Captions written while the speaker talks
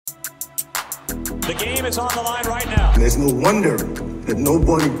The game is on the line right now. And there's no wonder that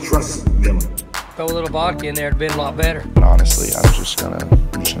nobody trusts them. Throw a little vodka in there, it'd been a lot better. But honestly, I'm just gonna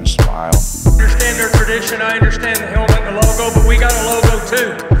smile. I understand their tradition, I understand the helmet and the logo, but we got a logo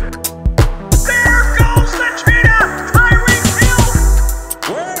too. There goes the cheetah! Tyreek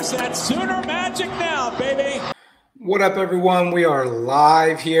Hill! Where's that Sooner magic now, baby? What up, everyone? We are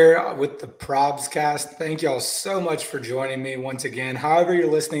live here with the ProbsCast. Thank y'all so much for joining me once again. However you're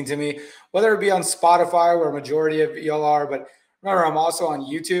listening to me, whether it be on Spotify, where a majority of y'all are, but remember, I'm also on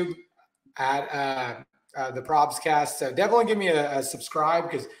YouTube at the ProbsCast. So definitely give me a subscribe,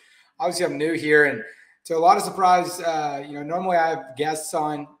 because obviously I'm new here, and to a lot of surprise, normally I have guests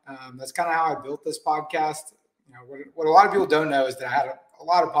on. That's kind of how I built this podcast. What a lot of people don't know is that I had a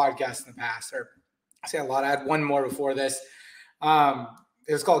lot of podcasts in the past, or I say a lot. I had one more before this.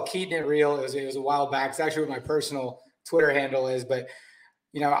 It was called Keaton It Real. It was a while back. It's actually what my personal Twitter handle is. But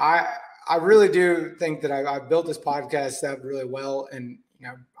I really do think that I built this podcast up really well, and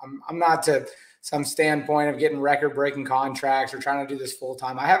I'm not to some standpoint of getting record-breaking contracts or trying to do this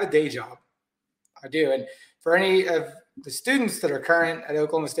full-time. I have a day job. I do. And for any of the students that are current at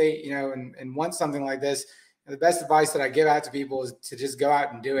Oklahoma State, and want something like this, the best advice that I give out to people is to just go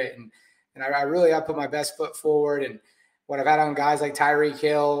out and do it. And I put my best foot forward. And what I've had on guys like Tyreek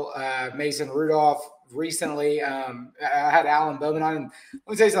Hill, Mason Rudolph recently, I had Alan Bowman on. And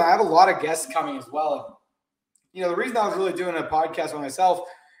let me tell you something, I have a lot of guests coming as well. And, the reason I was really doing a podcast by myself,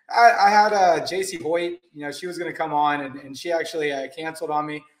 I had JC Hoyt. She was going to come on, and she actually canceled on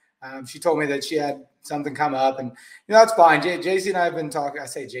me. She told me that she had something come up, and that's fine. JC and I have been talking. I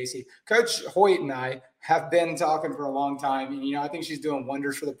say JC, Coach Hoyt and I have been talking for a long time. And, I think she's doing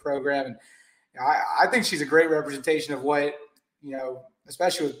wonders for the program, and I think she's a great representation of what,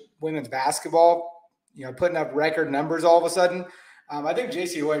 especially with women's basketball, putting up record numbers all of a sudden. I think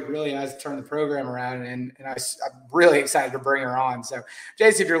JC Hoyt really has turned the program around, and I'm really excited to bring her on. So,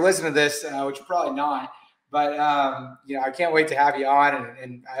 JC, if you're listening to this, which you're probably not, but, I can't wait to have you on,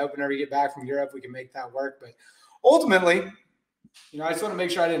 and I hope whenever you get back from Europe, we can make that work. But ultimately, I just want to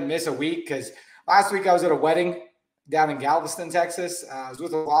make sure I didn't miss a week, because last week I was at a wedding down in Galveston, Texas. I was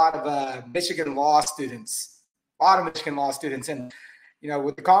with a lot of Michigan law students, and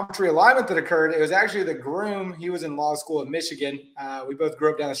with the conference realignment that occurred, it was actually the groom. He was in law school in Michigan. We both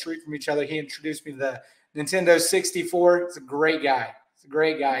grew up down the street from each other. He introduced me to the Nintendo 64. It's a great guy.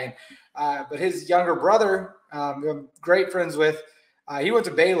 But his younger brother, I'm great friends with, he went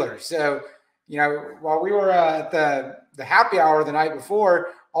to Baylor. So, while we were at the happy hour the night before,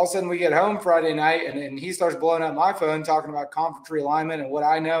 all of a sudden we get home Friday night, and he starts blowing up my phone talking about conference realignment and what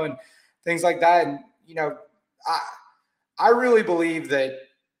I know and things like that. And, I really believe that,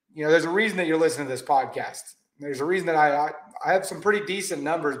 there's a reason that you're listening to this podcast. There's a reason that I have some pretty decent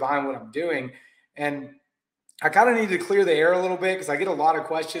numbers behind what I'm doing. And I kind of need to clear the air a little bit, because I get a lot of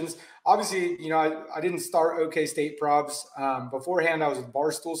questions. Obviously, I didn't start OK State Probs. Beforehand, I was with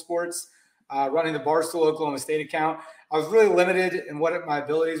Barstool Sports, running the Barstool Oklahoma State account. I was really limited in what my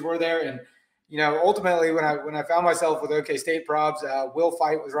abilities were there. And, ultimately, when I found myself with OK State Probs, Will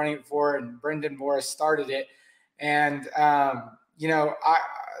Fight was running it for, and Brendan Morris started it. And,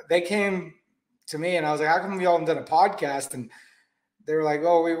 they came to me, and I was like, how come y'all haven't done a podcast? And they were like,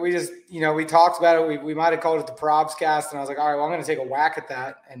 oh, we just, we talked about it. We might have called it the ProbsCast. And I was like, all right, well, I'm going to take a whack at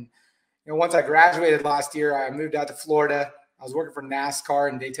that. And, once I graduated last year, I moved out to Florida. I was working for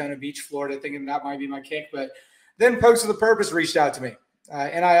NASCAR in Daytona Beach, Florida, thinking that might be my kick. But then Pokes with a Purpose reached out to me,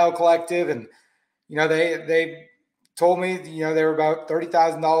 NIL Collective. And, they told me, they were about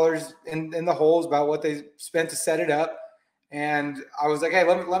 $30,000 in the holes about what they spent to set it up. And I was like, hey,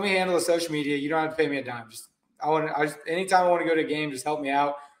 let me handle the social media. You don't have to pay me a dime. Anytime I want to go to a game, just help me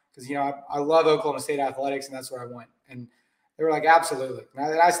out. Because, I love Oklahoma State athletics, and that's what I want. And they were like, absolutely.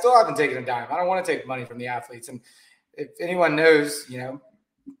 And I still haven't taken a dime. I don't want to take money from the athletes. And if anyone knows,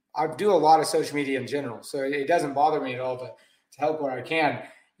 I do a lot of social media in general. So it doesn't bother me at all to help where I can.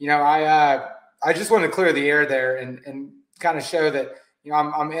 I just want to clear the air there and kind of show that,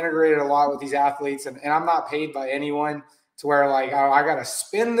 I'm integrated a lot with these athletes, and I'm not paid by anyone to where like, oh, I got to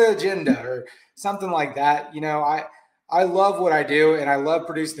spin the agenda or something like that. I love what I do, and I love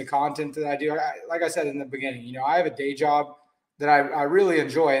producing the content that I do. Like I said in the beginning, I have a day job that I really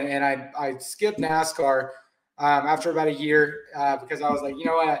enjoy, and I skipped NASCAR after about a year because I was like, you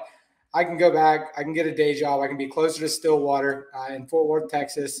know what, I can go back, I can get a day job, I can be closer to Stillwater in Fort Worth,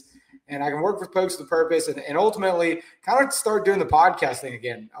 Texas, and I can work with Pokes with a Purpose, and ultimately kind of start doing the podcasting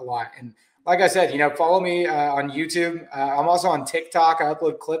again a lot. And like I said, follow me on YouTube. I'm also on TikTok. I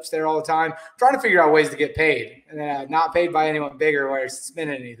upload clips there all the time. I'm trying to figure out ways to get paid, and not paid by anyone bigger where it's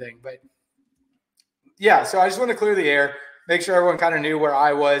spinning anything. But yeah, so I just want to clear the air, make sure everyone kind of knew where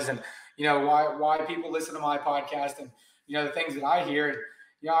I was and, why people listen to my podcast and, the things that I hear. And,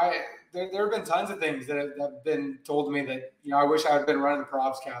 there have been tons of things that have been told to me that, I wish I had been running the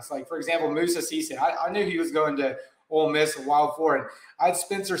ProbsCast. Like, for example, Musa Cisse. I knew he was going to Ole Miss a while before, and I had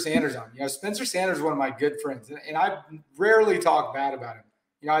Spencer Sanders on. Spencer Sanders is one of my good friends, and I rarely talk bad about him.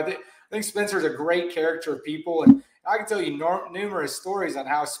 I think Spencer's a great character of people, and I can tell you numerous stories on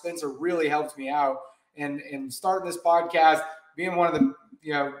how Spencer really helped me out and starting this podcast, being one of the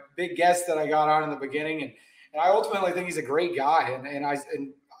big guests that I got on in the beginning, and I ultimately think he's a great guy, and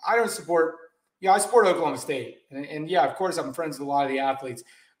I don't support I support Oklahoma State, and yeah, of course I'm friends with a lot of the athletes,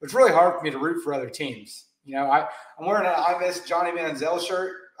 but it's really hard for me to root for other teams. I'm wearing an I Miss Johnny Manziel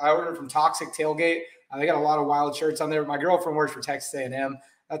shirt. I ordered from Toxic Tailgate. They got a lot of wild shirts on there. My girlfriend works for Texas A&M.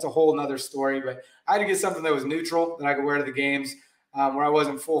 That's a whole nother story, but I had to get something that was neutral that I could wear to the games, where I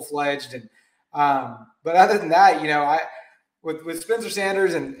wasn't full-fledged. And but other than that, with Spencer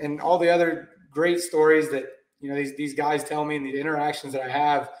Sanders and all the other great stories that these guys tell me and the interactions that I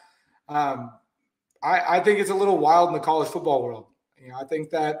have, I think it's a little wild in the college football world. I think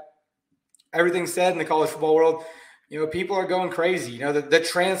that everything's said in the college football world. People are going crazy. The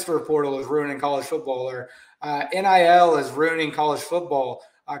transfer portal is ruining college football, or NIL is ruining college football.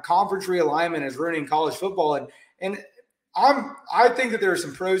 Conference realignment is ruining college football, and I think that there are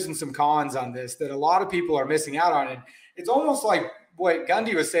some pros and some cons on this that a lot of people are missing out on. And it's almost like what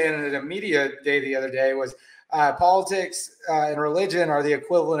Gundy was saying at a media day the other day was politics and religion are the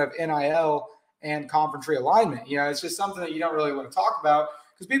equivalent of NIL and conference realignment. It's just something that you don't really want to talk about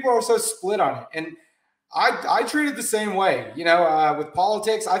because people are so split on it. And I treat it the same way. With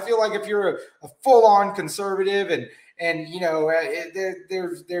politics, I feel like if you're a full-on conservative and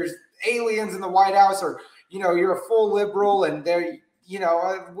there's aliens in the White House, or you're a full liberal, and there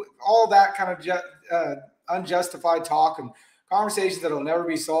all that kind of unjustified talk and conversations that'll never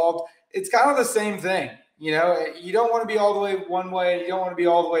be solved. It's kind of the same thing. You don't want to be all the way one way. You don't want to be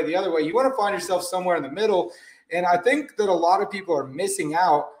all the way the other way. You want to find yourself somewhere in the middle. And I think that a lot of people are missing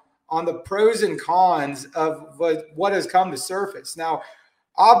out on the pros and cons of what has come to surface. Now,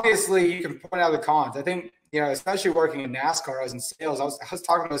 obviously, you can point out the cons. I think, especially working in NASCAR, I was in sales. I was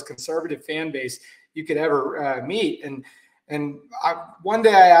talking to the most conservative fan base you could ever meet. And one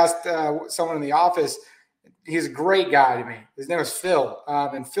day I asked someone in the office. He's a great guy to me. His name is Phil.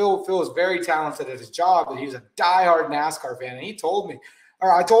 And Phil is very talented at his job, but he's a diehard NASCAR fan. And he told me,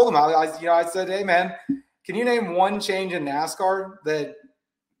 or I told him, I said, hey, man, can you name one change in NASCAR that,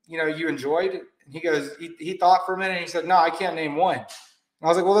 you enjoyed? And he goes, he thought for a minute and he said, no, I can't name one. And I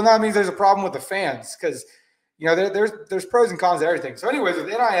was like, well, then that means there's a problem with the fans because, there's pros and cons to everything. So anyways, with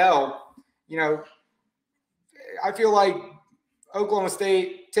NIL, I feel like Oklahoma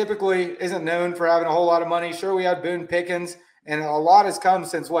State typically isn't known for having a whole lot of money. Sure, we had Boone Pickens, and a lot has come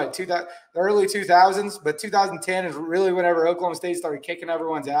since the early 2000s, but 2010 is really whenever Oklahoma State started kicking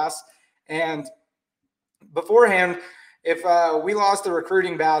everyone's ass. And beforehand, if we lost the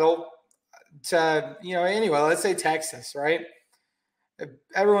recruiting battle to, anyway, let's say Texas, right?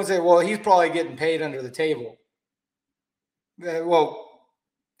 Everyone say, well, he's probably getting paid under the table. Well,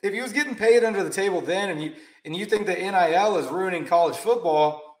 if he was getting paid under the table then and you think that NIL is ruining college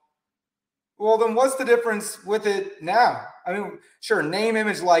football, well, then what's the difference with it now? I mean, sure, name,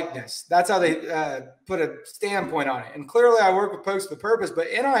 image, likeness. That's how they put a standpoint on it. And clearly I work with Post the Purpose, but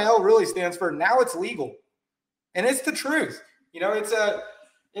NIL really stands for now it's legal. And it's the truth.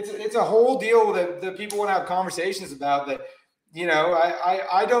 It's a whole deal that people want to have conversations about that,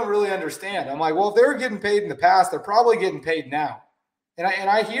 I don't really understand. I'm like, well, if they were getting paid in the past, they're probably getting paid now. And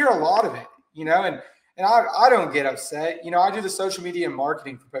I hear a lot of it, and I don't get upset. I do the social media and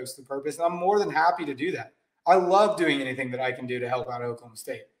marketing for Post the Purpose, and I'm more than happy to do that. I love doing anything that I can do to help out Oklahoma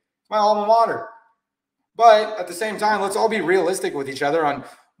State. It's my alma mater. But at the same time, let's all be realistic with each other on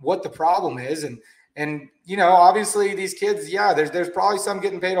what the problem is. And obviously these kids, yeah, there's probably some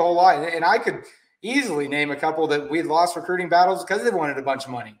getting paid a whole lot. And I could easily name a couple that we'd lost recruiting battles because they wanted a bunch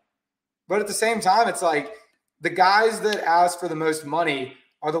of money. But at the same time, it's like the guys that ask for the most money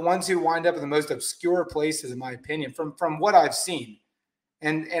are the ones who wind up in the most obscure places, in my opinion, from what I've seen.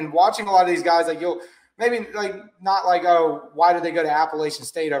 And watching a lot of these guys, like maybe like not like, oh, why did they go to Appalachian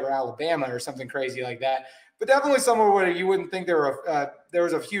State over Alabama or something crazy like that? But definitely somewhere where you wouldn't think there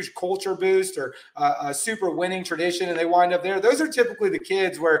was a huge culture boost or a super winning tradition, and they wind up there. Those are typically the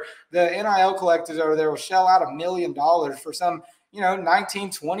kids where the NIL collectors over there will shell out $1 million for some 19,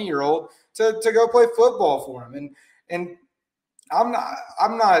 20-year-old to go play football for them. And I'm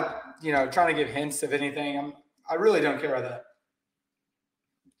not trying to give hints of anything. I really don't care about that.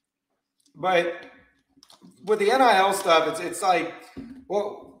 But with the NIL stuff, it's like,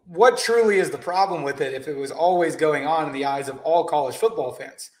 well, what truly is the problem with it if it was always going on in the eyes of all college football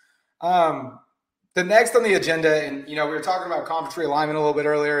fans? The next on the agenda, and we were talking about conference realignment a little bit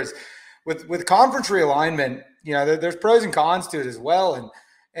earlier, is with conference realignment. There's pros and cons to it as well,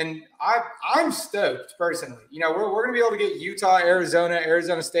 and I'm stoked personally. We're going to be able to get Utah,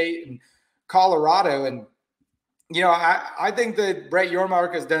 Arizona State, and Colorado, and I think that Brett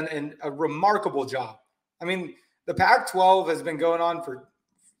Yormark has done a remarkable job. I mean, the Pac-12 has been going on for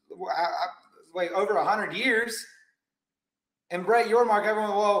over 100 years, and Brett Yormark,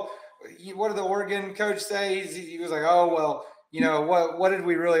 everyone, what did the Oregon coach say? He was like, oh, well, what did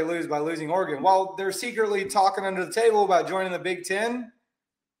we really lose by losing Oregon? Well, they're secretly talking under the table about joining the Big Ten.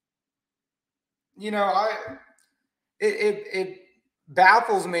 It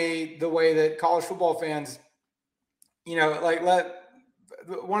baffles me the way that college football fans,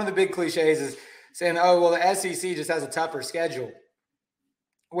 one of the big cliches is saying, oh, well, the SEC just has a tougher schedule.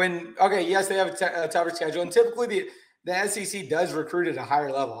 Yes, they have a tougher schedule, and typically the SEC does recruit at a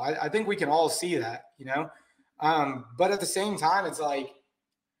higher level. I think we can all see that, but at the same time, it's like,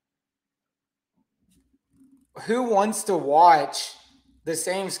 who wants to watch the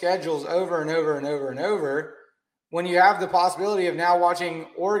same schedules over and over and over and over when you have the possibility of now watching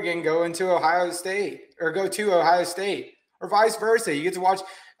Oregon go to Ohio State, or vice versa? You get to watch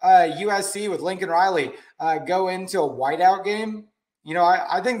USC with Lincoln Riley go into a whiteout game.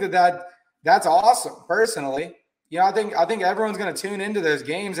 I think that's awesome personally. I think everyone's going to tune into those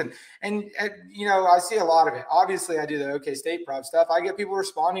games, and I see a lot of it. Obviously, I do the OK State prop stuff. I get people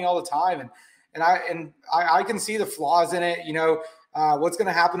responding all the time, and I can see the flaws in it. What's going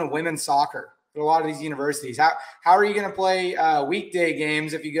to happen to women's soccer at a lot of these universities? How are you going to play weekday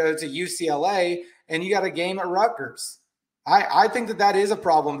games if you go to UCLA and you got a game at Rutgers? I think that is a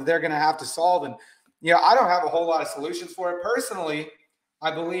problem that they're going to have to solve, and I don't have a whole lot of solutions for it personally.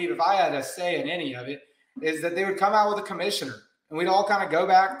 I believe if I had a say in any of it, is that they would come out with a commissioner, and we'd all kind of go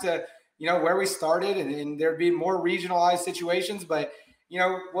back to, where we started, and there'd be more regionalized situations. But,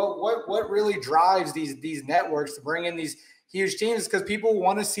 what really drives these networks to bring in these huge teams is because people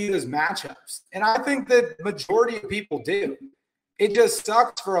want to see those matchups. And I think that majority of people do. It just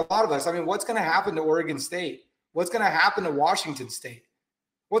sucks for a lot of us. I mean, what's going to happen to Oregon State? What's going to happen to Washington State?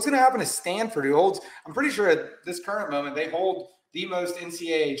 What's going to happen to Stanford, who holds, I'm pretty sure at this current moment, they hold the most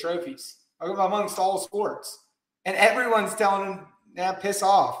NCAA trophies amongst all sports, and everyone's telling them, "Nah, piss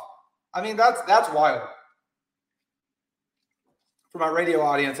off." I mean, that's wild. For my radio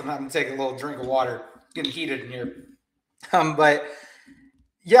audience, I'm having to take a little drink of water. It's getting heated in here, but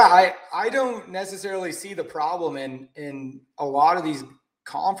yeah, I don't necessarily see the problem in a lot of these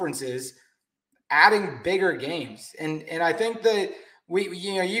conferences adding bigger games, and I think that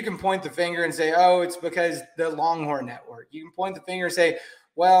you can point the finger and say, oh, it's because the Longhorn Network. You can point the finger and say,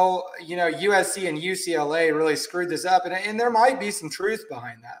 well, USC and UCLA really screwed this up. And there might be some truth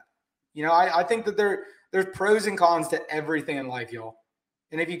behind that. I think that there's pros and cons to everything in life, y'all.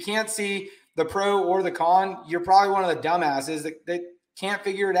 And if you can't see the pro or the con, you're probably one of the dumbasses that can't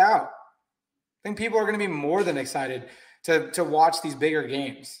figure it out. I think people are going to be more than excited to watch these bigger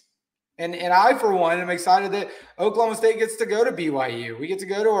games. And I, for one, am excited that Oklahoma State gets to go to BYU. We get to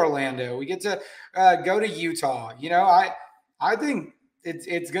go to Orlando. We get to go to Utah. I think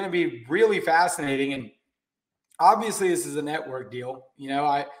it's going to be really fascinating. And obviously, this is a network deal.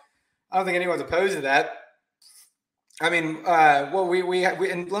 I don't think anyone's opposed to that. I mean,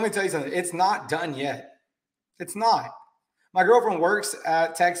 and let me tell you something. It's not done yet. It's not. My girlfriend works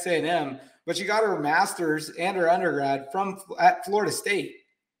at Texas A&M, but she got her master's and her undergrad at Florida State.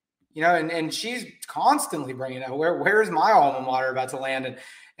 And she's constantly bringing up, where is my alma mater about to land?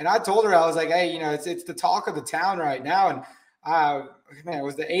 And I told her, I was like, hey, it's the talk of the town right now. And it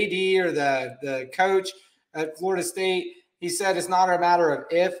was the AD or the coach at Florida State. He said it's not a matter of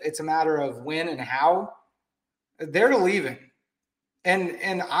if, it's a matter of when and how. They're leaving.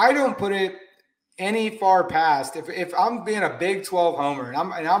 And I don't put it any far past. If I'm being a Big 12 homer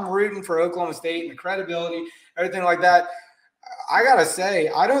and I'm rooting for Oklahoma State and the credibility, everything like that, I got to say,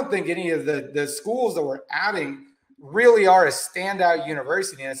 I don't think any of the schools that we're adding really are a standout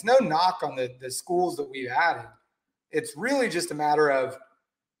university. And it's no knock on the schools that we've added. It's really just a matter of,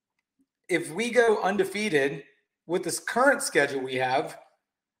 if we go undefeated with this current schedule we have,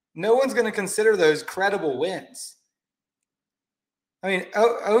 no one's going to consider those credible wins. I mean,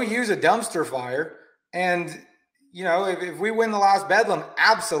 OU's a dumpster fire. And, if we win the last Bedlam,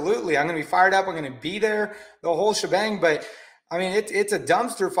 absolutely. I'm going to be fired up. I'm going to be there, the whole shebang. But I mean, it's a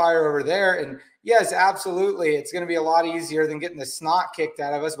dumpster fire over there. And yes, absolutely, it's going to be a lot easier than getting the snot kicked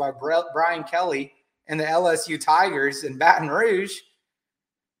out of us by Brian Kelly and the LSU Tigers in Baton Rouge.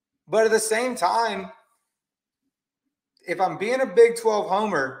 But at the same time, if I'm being a Big 12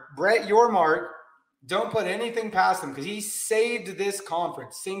 homer, Brett Yormark, don't put anything past him because he saved this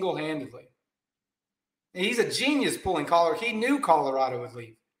conference single-handedly. And he's a genius pulling Colorado. He knew Colorado would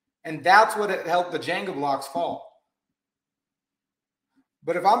leave. And that's what helped the Jenga blocks fall.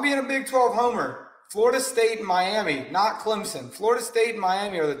 But if I'm being a Big 12 homer, Florida State and Miami, not Clemson. Florida State and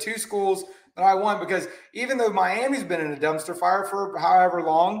Miami are the two schools that I want because even though Miami's been in a dumpster fire for however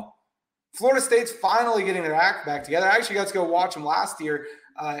long, Florida State's finally getting their act back together. I actually got to go watch them last year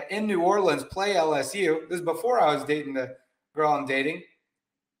in New Orleans play LSU. This is before I was dating the girl I'm dating.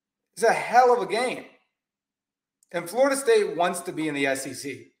 It's a hell of a game. And Florida State wants to be in the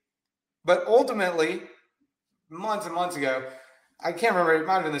SEC. But ultimately, months and months ago, I can't remember. It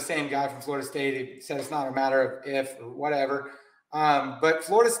might have been the same guy from Florida State. He said it's not a matter of if or whatever. But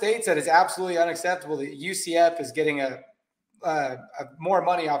Florida State said it's absolutely unacceptable that UCF is getting a more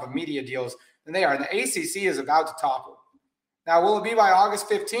money off of media deals than they are. And the ACC is about to topple. Now, will it be by August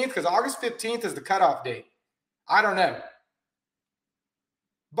 15th? Because August 15th is the cutoff date. I don't know.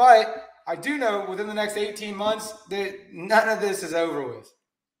 But I do know within the next 18 months that none of this is over with.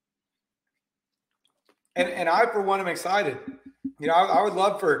 And I, for one, am excited. You know, I would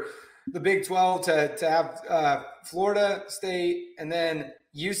love for the Big 12 to have Florida State and then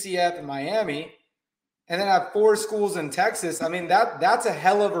UCF and Miami and then have 4 schools in Texas. I mean, that's a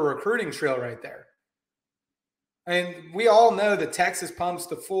hell of a recruiting trail right there. I mean, we all know that Texas pumps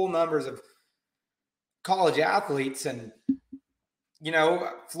the full numbers of college athletes. And, you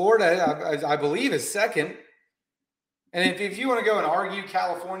know, Florida, I believe, is second. And if you want to go and argue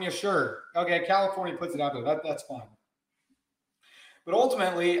California, sure. Okay, California puts it out there. That's fine. But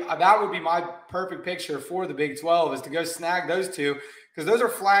ultimately, that would be my perfect picture for the Big 12 is to go snag those two because those are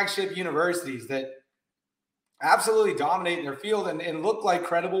flagship universities that absolutely dominate in their field and look like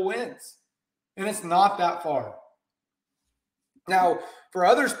credible wins. And it's not that far. Now, for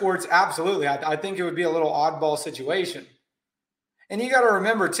other sports, absolutely. I think it would be a little oddball situation. And you got to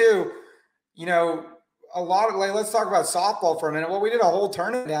remember, too, you know, a lot of, like, let's talk about softball for a minute. Well, we did a whole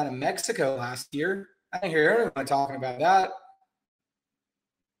tournament down in Mexico last year. I didn't hear anyone talking about that.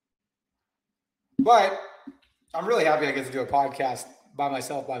 But I'm really happy I get to do a podcast by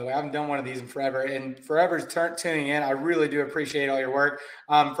myself, by the way. I haven't done one of these in forever. And forever's tuning in. I really do appreciate all your work.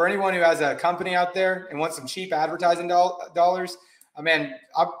 For anyone who has a company out there and wants some cheap advertising dollars, I mean,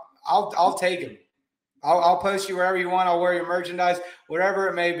 I'll take them. I'll post you wherever you want. I'll wear your merchandise, whatever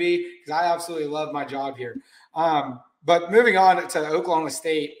it may be, because I absolutely love my job here. But moving on to Oklahoma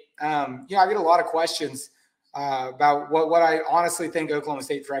State, you know, I get a lot of questions about what I honestly think Oklahoma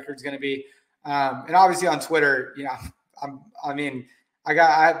State's record is going to be. And obviously on Twitter, you know, I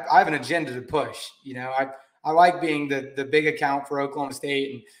have an agenda to push. You know, I like being the big account for Oklahoma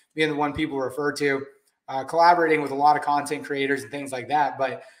State and being the one people refer to, collaborating with a lot of content creators and things like that.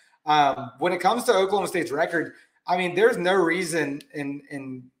 But when it comes to Oklahoma State's record, I mean, there's no reason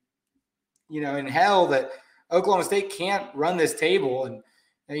in hell that Oklahoma State can't run this table. And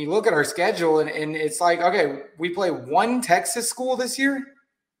you look at our schedule and it's like, okay, we play one Texas school this year.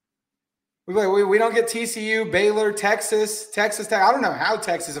 We don't get TCU, Baylor, Texas Tech. I don't know how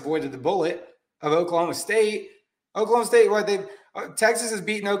Texas avoided the bullet of Oklahoma State. Oklahoma State, Texas has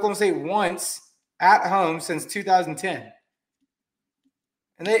beaten Oklahoma State once at home since 2010.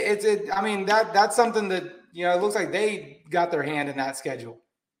 And that's something that, you know, it looks like they got their hand in that schedule,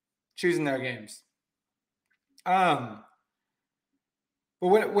 choosing their games. But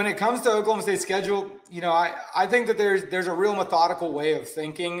when it comes to Oklahoma State's schedule, you know, I think that there's a real methodical way of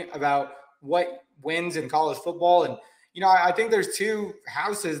thinking about what wins in college football. And, you know, I think there's 2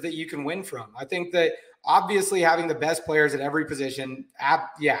 houses that you can win from. I think that obviously having the best players at every position,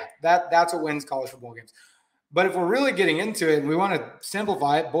 that's what wins college football games. But if we're really getting into it and we want to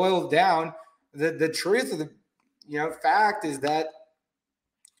simplify it, boil it down, the truth of the, you know, fact is that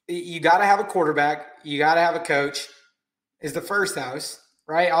you got to have a quarterback, you got to have a coach is the first house,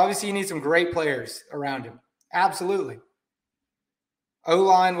 right? Obviously you need some great players around him. Absolutely.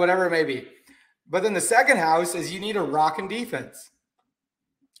 O-line, whatever it may be. But then the second house is you need a rocking defense.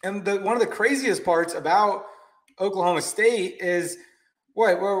 And one of the craziest parts about Oklahoma State is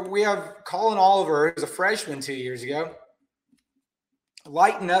where we have Colin Oliver, who was a freshman 2 years ago,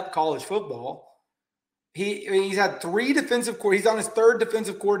 lighting up college football. He's had 3 defensive – he's on his 3rd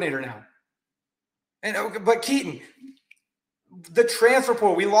defensive coordinator now. But Keaton, the transfer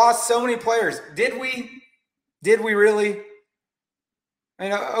portal, we lost so many players. Did we really? I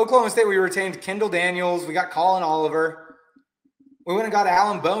mean, Oklahoma State, we retained Kendall Daniels. We got Colin Oliver. We went and got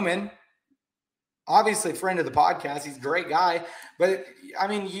Alan Bowman. obviously friend of the podcast. He's a great guy. But, I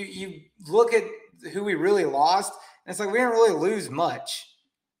mean, you look at who we really lost, and it's like we didn't really lose much.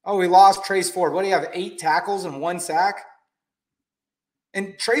 Oh, we lost Trace Ford. What do you have, 8 tackles and 1 sack?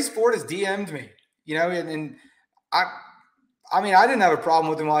 And Trace Ford has DM'd me, and I mean, I didn't have a problem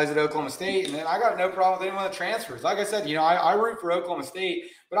with him while I was at Oklahoma State, and then I got no problem with anyone that transfers. Like I said, I root for Oklahoma State,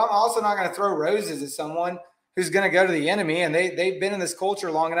 but I'm also not going to throw roses at someone who's going to go to the enemy, and they've been in this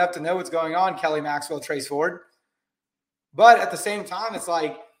culture long enough to know what's going on, Kelly Maxwell, Trace Ford. But at the same time, it's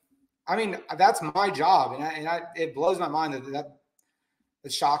like, I mean, that's my job, and it blows my mind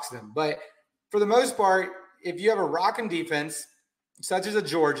that shocks them. But for the most part, if you have a rocking defense, such as a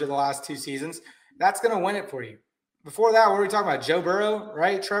Georgia the last 2 seasons, that's going to win it for you. Before that, what were we talking about? Joe Burrow,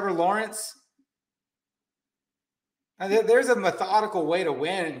 right? Trevor Lawrence. And there's a methodical way to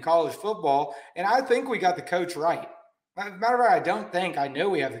win in college football, and I think we got the coach right. As a matter of fact, I don't think. I know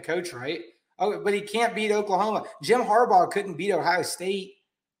we have the coach right. Oh, but he can't beat Oklahoma. Jim Harbaugh couldn't beat Ohio State.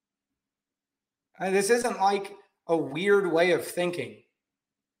 And this isn't like a weird way of thinking.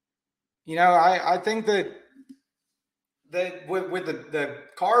 I think that with the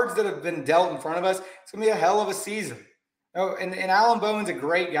cards that have been dealt in front of us, it's going to be a hell of a season. Oh, and Alan Bowman's a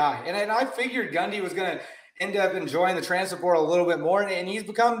great guy. And I figured Gundy was going to end up enjoying the transfer portal a little bit more, and he's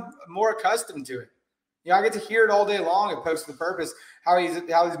become more accustomed to it. I get to hear it all day long at Post to the Purpose, how he's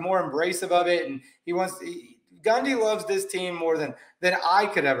more embracive of it, and Gundy loves this team more than I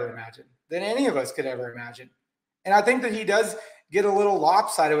could ever imagine, than any of us could ever imagine. And I think that he does get a little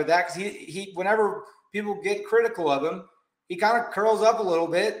lopsided with that, because he whenever people get critical of him, he kind of curls up a little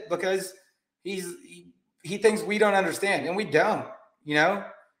bit because he thinks we don't understand, and we don't.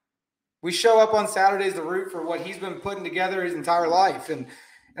 We show up on Saturdays to root for what he's been putting together his entire life, and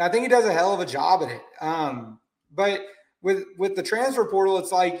I think he does a hell of a job at it. But with the transfer portal,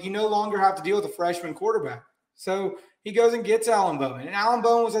 it's like you no longer have to deal with a freshman quarterback. So he goes and gets Alan Bowman, and Alan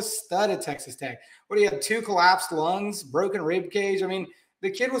Bowman was a stud at Texas Tech. He had 2 collapsed lungs, broken rib cage. I mean,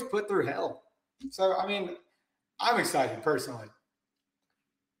 the kid was put through hell. So, I mean, I'm excited personally.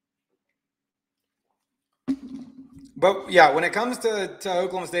 But, yeah, when it comes to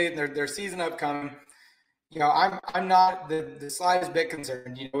Oklahoma State and their season upcoming, I'm not the slightest bit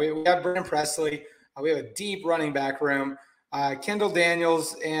concerned. We have Brennan Presley. We have a deep running back room. Kendall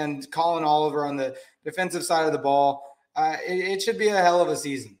Daniels and Colin Oliver on the defensive side of the ball. It should be a hell of a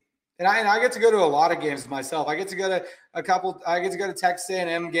season. And I get to go to a lot of games myself. I get to go to I get to go to Texas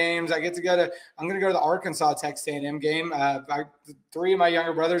A&M games. I'm going to go to the Arkansas Texas A&M game. 3 of my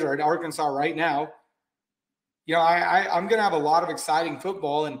younger brothers are at Arkansas right now. I'm going to have a lot of exciting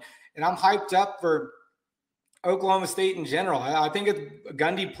football, and I'm hyped up for Oklahoma State in general. I think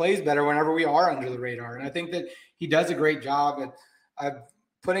Gundy plays better whenever we are under the radar, and I think that he does a great job at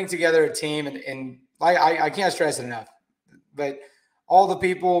putting together a team. And I can't stress it enough. But all the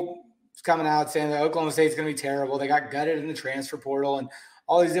people coming out saying that Oklahoma State's going to be terrible, they got gutted in the transfer portal, and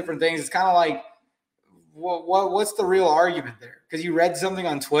all these different things. It's kind of like, what's the real argument there? Because you read something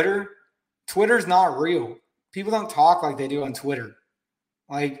on Twitter. Twitter's not real. People don't talk like they do on Twitter.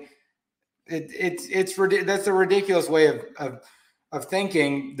 Like that's a ridiculous way of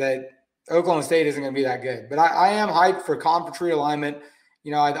thinking that Oklahoma State isn't going to be that good. But I am hyped for conference realignment.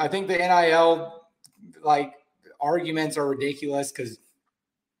 I think the NIL arguments are ridiculous, because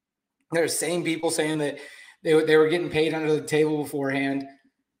there's same people saying that they were getting paid under the table beforehand,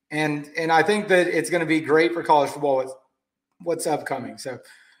 and I think that it's going to be great for college football what's upcoming. So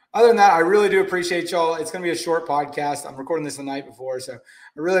other than that, I really do appreciate y'all. It's going to be a short podcast. I'm recording this the night before, so I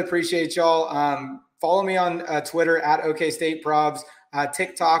really appreciate y'all. Follow me on Twitter at OKStateProbs,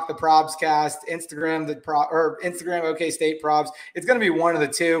 TikTok the ProbsCast, Instagram Instagram OK State Probs. It's going to be one of the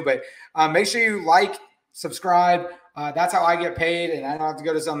two, but make sure you subscribe. That's how I get paid, and I don't have to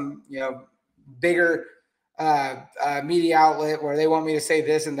go to some bigger media outlet where they want me to say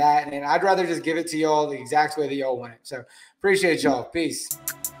this and that, and I'd rather just give it to y'all the exact way that y'all want it. So appreciate y'all. Peace.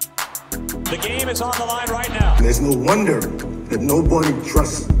 The game is on the line right now. And there's no wonder that nobody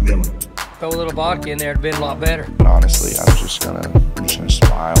trusts them. Throw a little vodka in there, it'd been a lot better. But honestly, I'm just gonna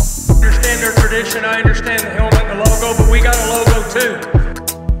smile. I understand their tradition. I understand the helmet and the logo, but we got a logo too.